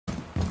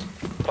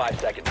5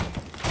 seconds.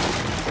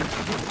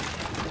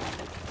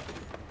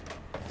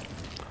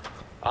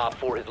 Op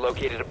 4 has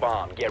located a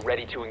bomb. Get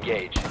ready to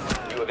engage.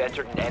 You have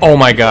entered an enemy Oh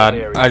my god,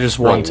 area. I just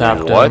one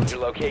tapped him. Your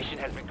location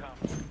has been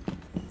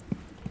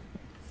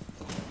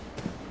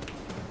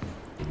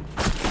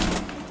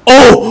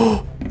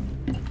Oh!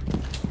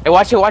 Hey,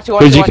 watch it, watch it,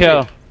 watch Who'd it. you watch kill?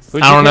 it.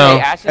 Who'd I you don't kill?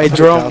 know. Hey,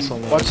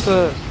 Jerome, watch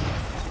the.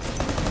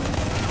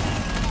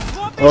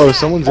 Oh,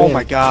 someone's in. Oh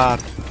my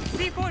god.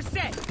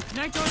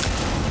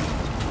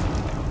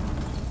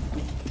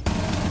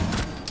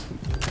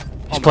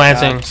 He's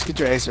planting. Just get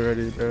your ace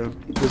already, bro.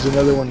 There's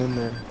another one in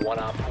there. one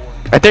Op 4.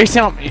 Right there,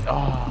 something.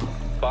 Oh.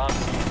 Bomb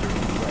diffuser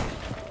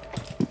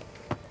in place.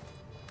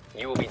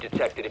 You will be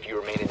detected if you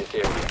remain in this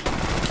area.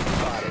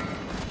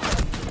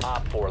 Spotted.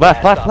 Op 4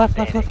 Left, last left, stop left,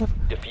 left, standing.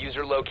 left,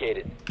 Diffuser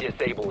located.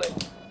 Disable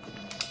it.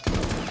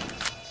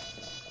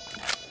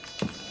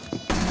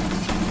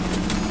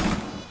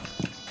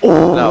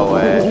 No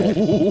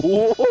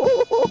way.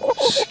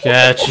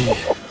 Sketchy.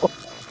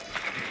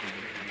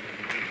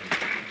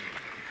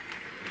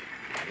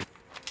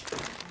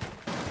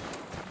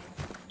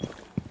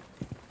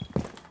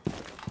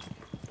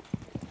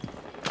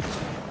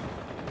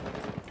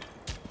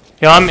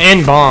 Yo, I'm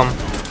in bomb.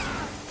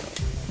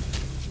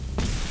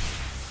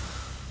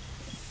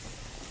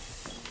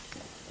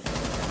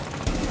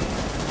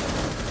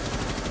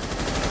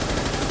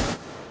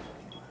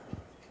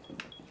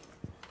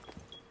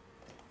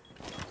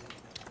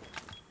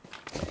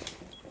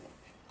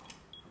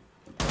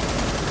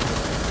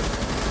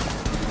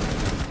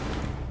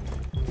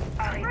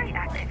 R6S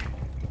active.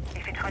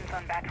 If it runs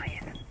on batteries.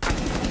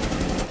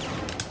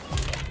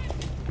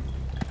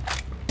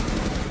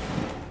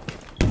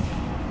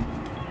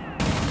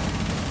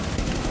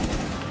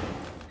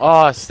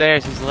 Oh,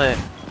 stairs, he's lit.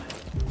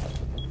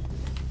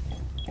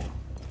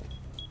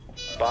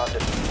 Bomb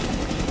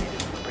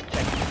diffuser.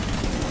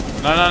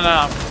 Protect. No, no,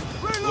 no.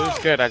 Blue's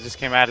good, I just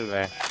came out of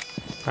there.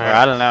 Or, Alright.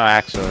 I don't know,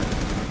 actually.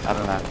 I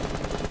don't know.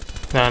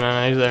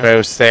 No, he's But there. it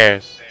was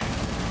stairs.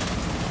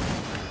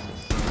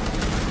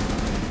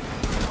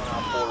 One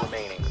Op 4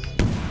 remaining.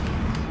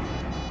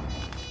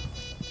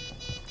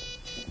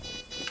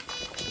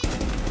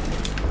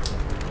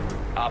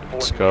 Op 4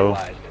 Let's go.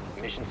 neutralized.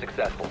 Mission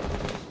successful.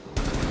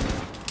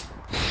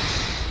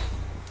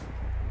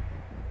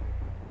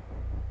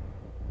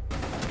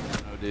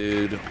 Oh,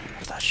 dude. I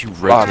thought you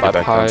Bomb ripped by it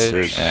back Pudge.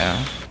 downstairs.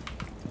 Yeah.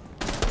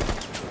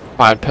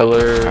 Behind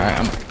pillar. Alright,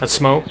 I'm. That's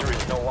smoke. User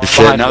is no longer Shit,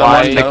 Behind another one,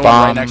 white. another one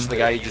Bomb. right next to the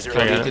guy you just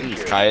killed. Okay. Ethan.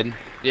 He's tied.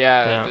 Yeah,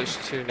 Yeah. there's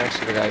two next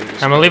to the guy. You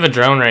just I'm gonna leave a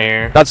drone right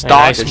here. That's Hey, dog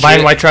nice. shit.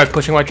 Buying white truck,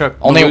 pushing white truck.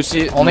 Only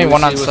Lucy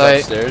one on was site.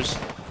 Upstairs.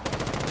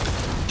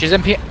 She's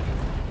in P.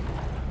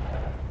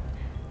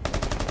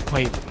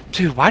 Wait,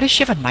 dude, why does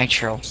she have a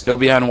nitro? Still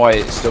behind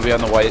white. Still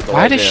behind the white. The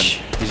Why white does van.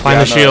 she- He's Find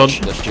the behind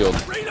shield. The shield.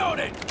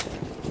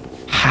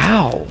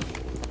 How?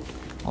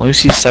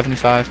 Lucy's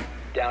 75.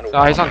 down to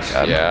Oh, he's on.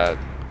 God. Yeah.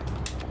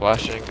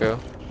 Washington.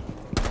 Op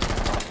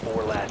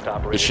 4 last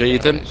operator. Good shit,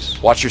 Ethan.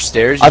 Watch your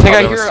stairs. I You think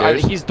I fall down hear. the I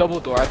stairs. think he's double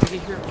door. I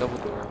think I hear him double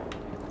door.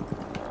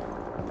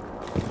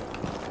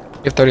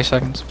 You have 30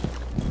 seconds.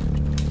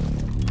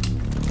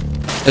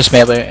 Just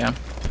melee, yeah.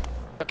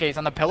 Okay, he's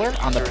on the pillar.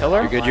 On the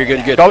pillar. You're good. You're good.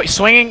 You're good. Go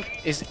swinging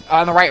is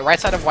on the right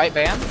side of white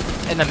van.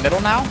 In the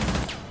middle now,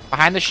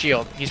 behind the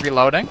shield. He's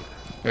reloading.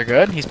 You're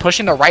good. He's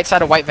pushing the right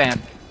side of white van.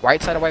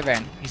 Right side of white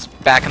van. He's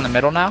back in the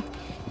middle now.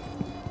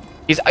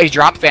 He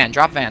dropped van.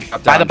 Drop van.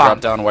 Drop By down, the bomb.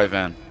 drop down white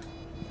van.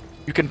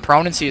 You can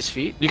prone and see his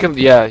feet. You can,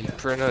 yeah, you can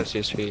print out see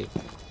his feet.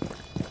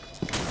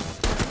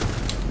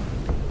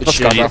 Good Let's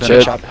shit, go,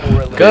 Ethan. bro. Op 4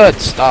 eliminated. Good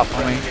stuff.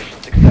 I mean,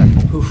 Mission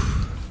successful.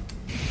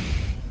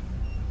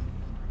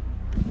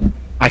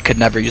 I could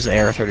never use the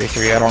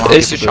AR-33. I don't know how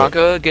Is people do it.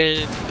 Tuchanka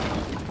getting?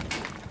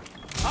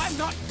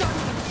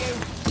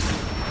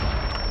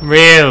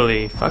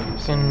 Really? Fucking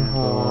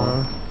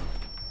whore.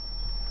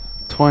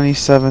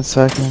 27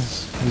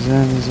 seconds. He's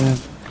in, he's in.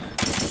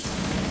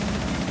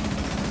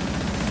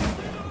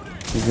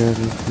 You good,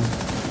 Ethan?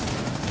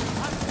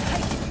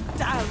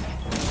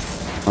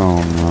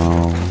 Oh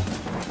no.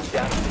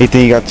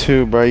 Ethan, you got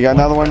two, bro. You got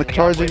another one Friendly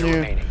charging operator you.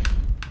 remaining.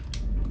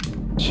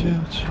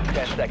 Chill, chill.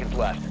 10 seconds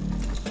left.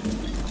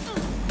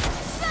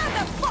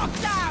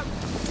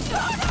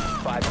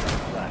 5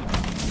 seconds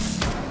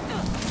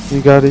left.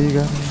 You got it, you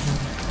got it.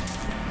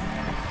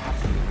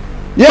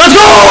 Let's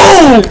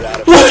go!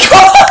 Let's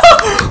go!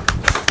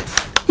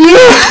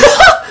 Yeah!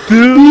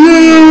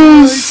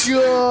 Yes!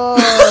 God!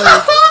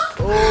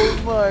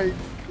 Oh my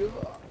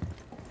god.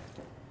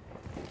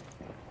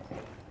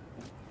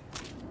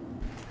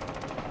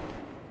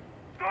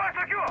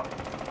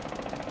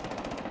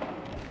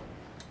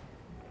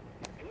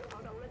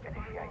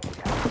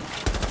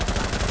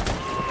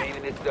 Remain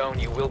in this zone.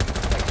 You will be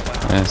detected by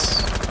hostiles.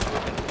 Yes. You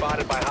have been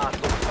spotted by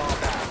hostiles. Fall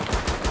back.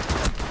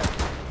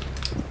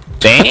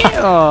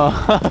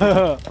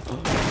 Damn.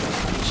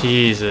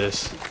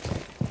 Jesus.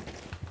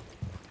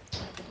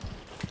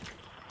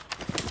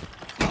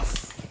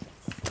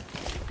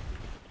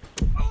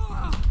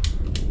 Oh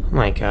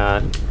my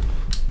god.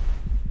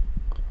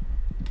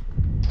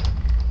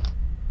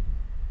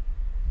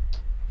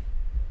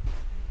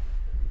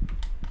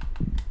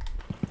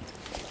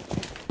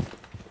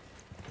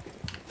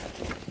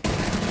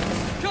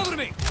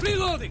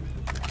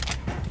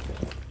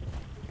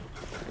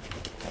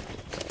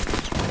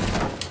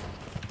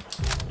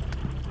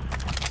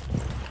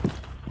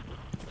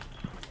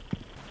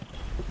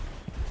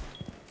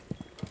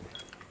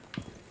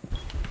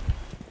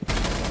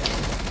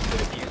 The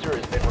diffuser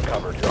has been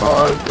recovered.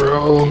 God,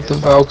 bro, the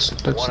Valk's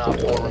next One to op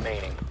the 4 wall.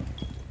 remaining.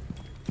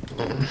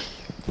 Mm.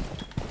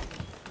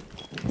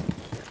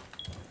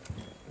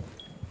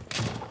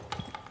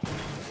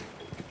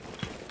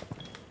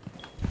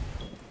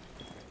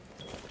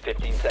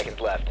 15 seconds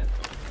left.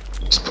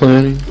 It's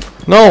planning.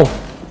 No!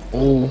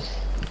 Oh,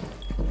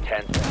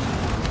 10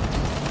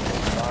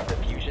 seconds. Bomb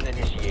diffusion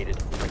initiated.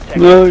 Protect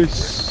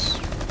Nice.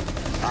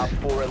 Op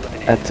 4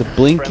 eliminated. That's a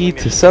blinky Friendly to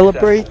mission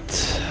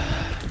celebrate.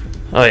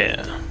 Oh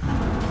yeah.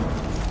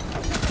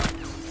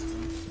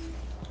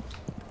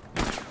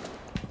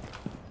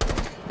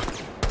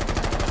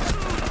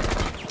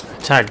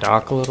 Tag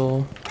Doc a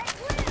little.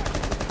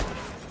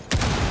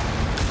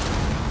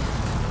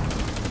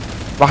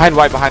 Behind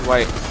white, behind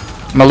white.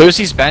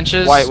 Malusi's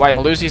benches. White, white.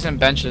 Malusi's in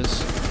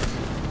benches.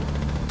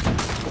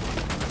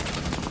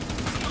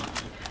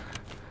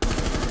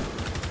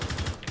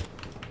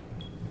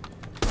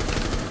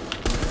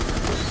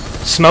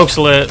 Smoke's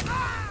lit.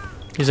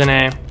 He's in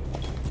A.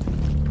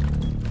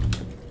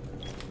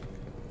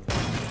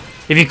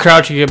 If you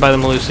crouch, you get by the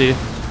Malusi.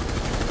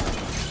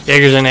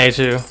 Jaeger's in A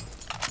too.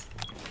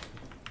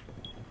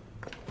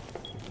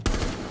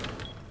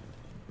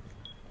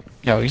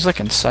 Yo, he's like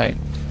in sight.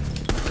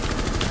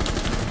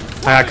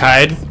 I got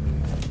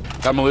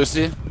Kide. Got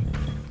Malusi.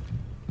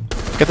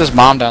 Get this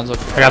bomb down. So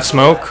I got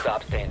Smoke.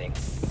 Stop standing.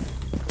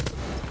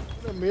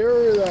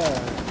 Mirror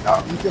that.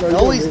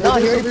 No, he's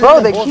not. He already Bro,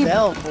 put they the ball keep-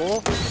 down,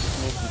 fool.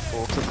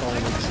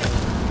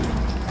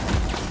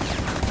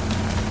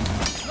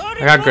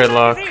 I got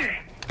Gridlock.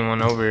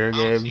 One over here,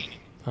 Gabe.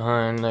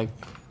 Behind, like,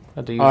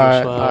 at the usual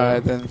Alright, spot.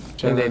 alright then. I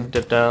think they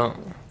dipped out.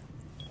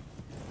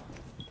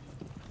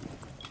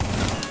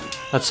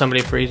 That's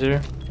somebody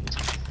freezer.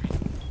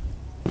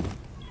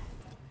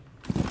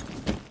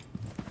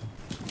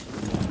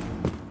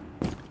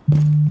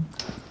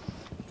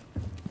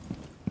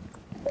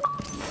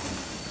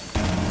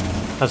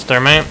 That's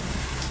thermite.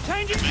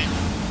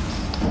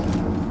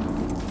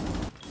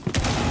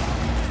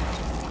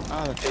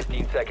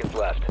 15 seconds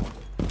left.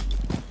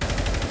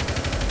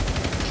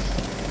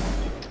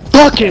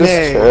 Fucking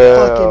A!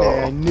 Fucking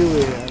A! I knew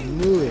it! I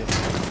knew it!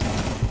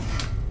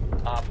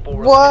 Op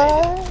 4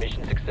 eliminated.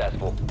 Mission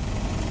successful.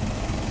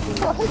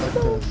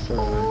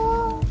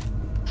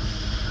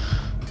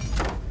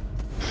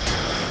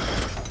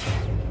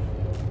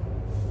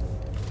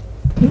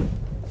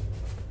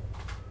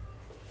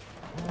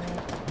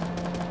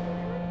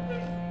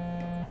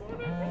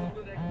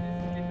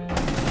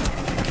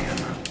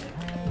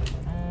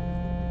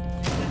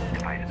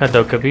 That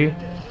dope could be.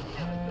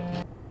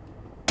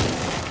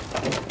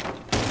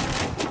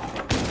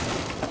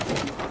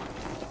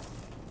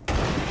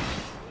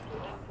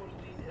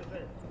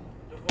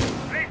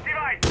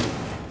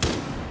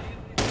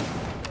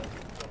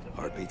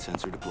 Heartbeat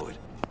sensor deployed.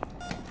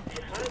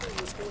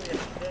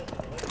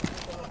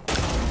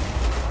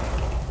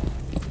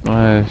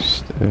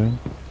 Nice, dude.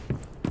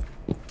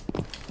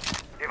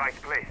 Device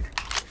placed.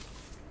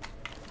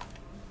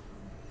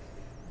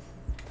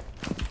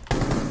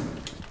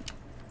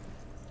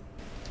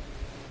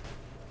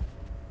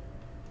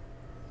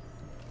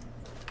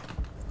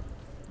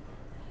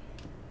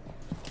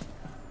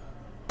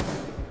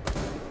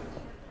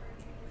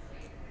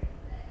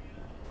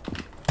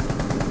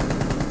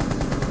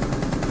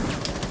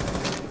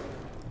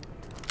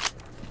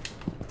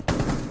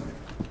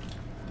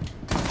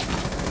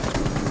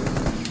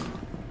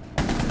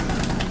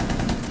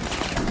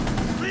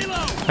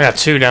 I got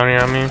two down here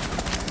on me.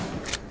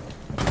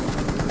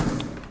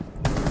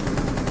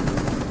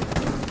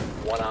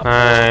 One op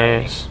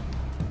Nice.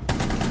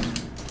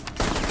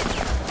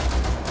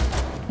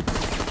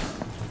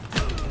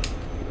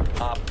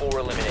 Op 4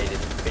 eliminated.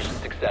 Mission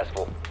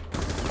successful.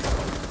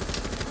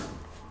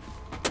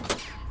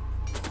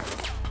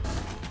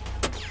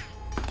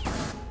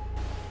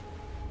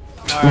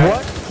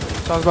 What?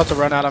 Someone's about to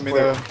run out on me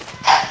though.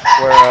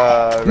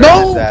 Where,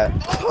 No! that?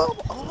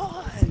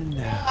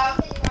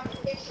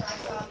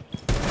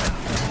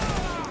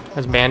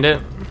 That's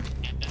Bandit.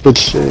 Good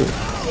shit.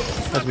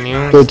 That's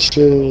Mune. Good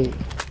shit.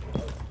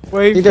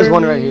 Wait, He does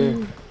one right here.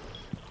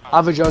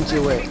 I'll have a drone to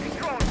your way.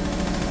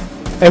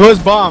 Hey, who's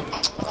bomb?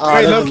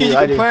 Hey, Loki, you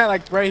can plant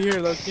like right here,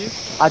 Loki.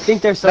 I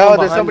think there's someone No,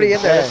 there's behind somebody me.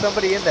 in there. There's Yeah.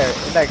 somebody in there.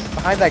 In that,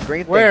 behind that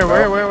green thing. Where?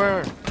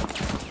 bro.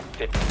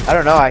 I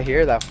don't know. I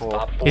hear that fool.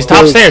 Op 4 He's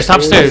top stairs, top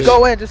Just stairs.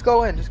 go in. Just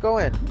go in. Just go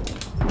in. 10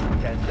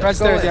 Red seconds.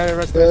 stairs, yeah,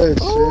 red stairs.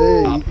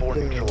 Op 4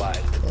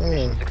 neutralized.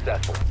 Mission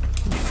successful.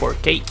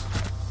 4K.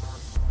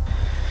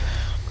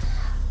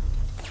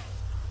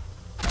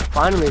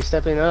 Finally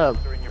stepping up.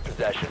 They're in your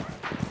possession.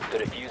 The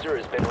diffuser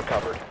has been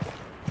recovered.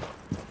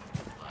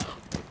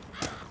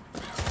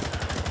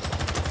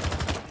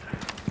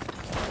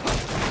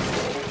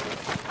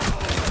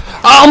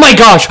 Oh my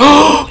gosh!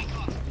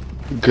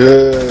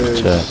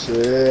 Good Check.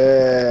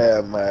 shit.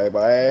 my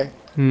boy.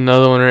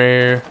 Another one right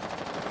here.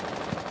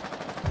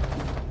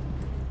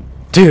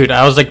 Dude,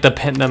 I was like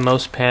the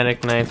most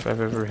panic knife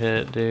I've ever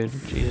hit, dude.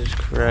 Jesus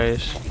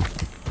Christ.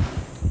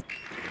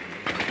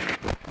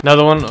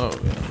 Another one. Oh,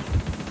 yeah.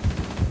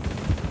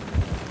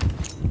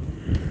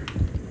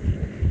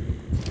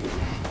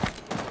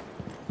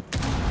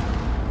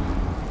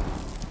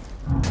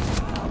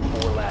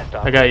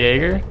 I got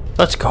Jaeger.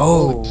 Let's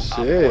go.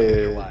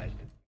 Shit.